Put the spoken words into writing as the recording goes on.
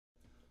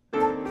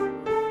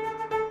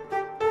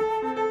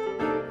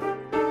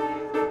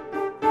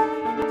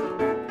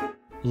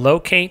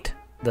Locate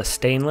the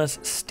stainless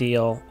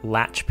steel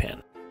latch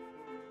pin.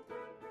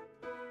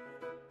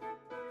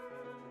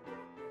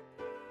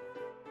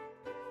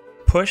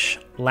 Push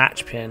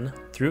latch pin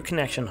through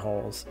connection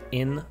holes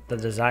in the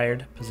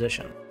desired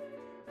position.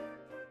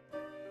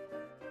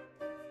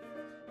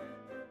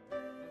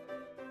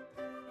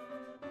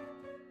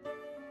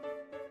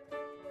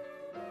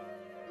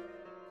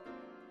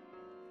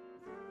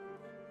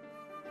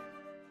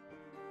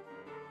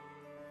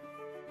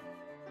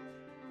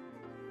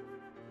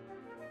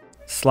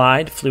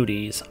 Slide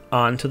FlutEase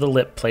onto the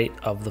lip plate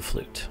of the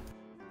flute.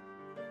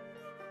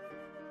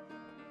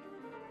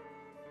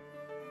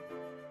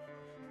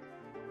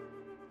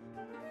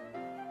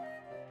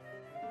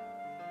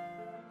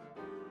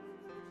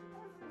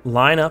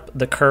 Line up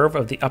the curve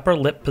of the upper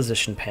lip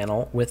position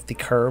panel with the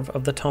curve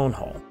of the tone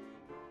hole.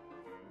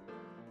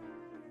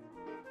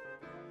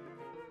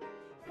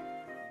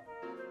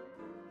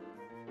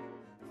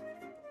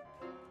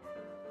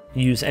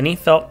 Use any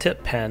felt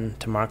tip pen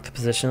to mark the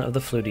position of the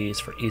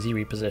FlutEase for easy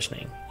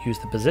repositioning. Use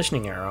the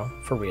positioning arrow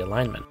for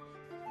realignment.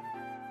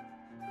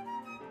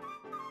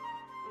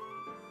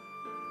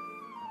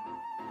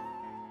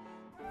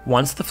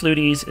 Once the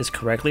FlutEase is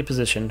correctly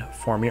positioned,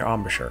 form your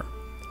embouchure.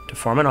 To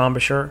form an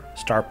embouchure,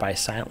 start by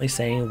silently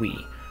saying "we,"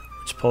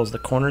 which pulls the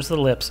corners of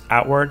the lips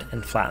outward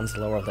and flattens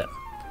the lower lip.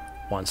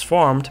 Once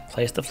formed,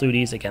 place the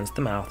FlutEase against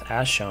the mouth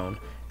as shown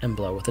and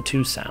blow with the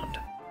 "to" sound.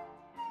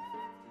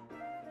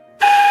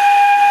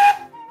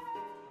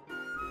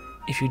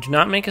 If you do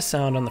not make a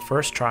sound on the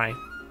first try,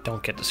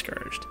 don't get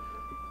discouraged.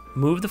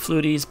 Move the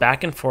FlutEase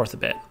back and forth a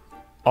bit.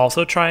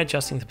 Also try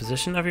adjusting the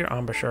position of your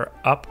embouchure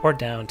up or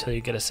down till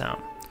you get a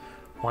sound.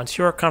 Once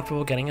you are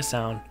comfortable getting a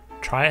sound,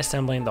 try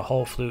assembling the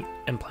whole flute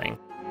and playing.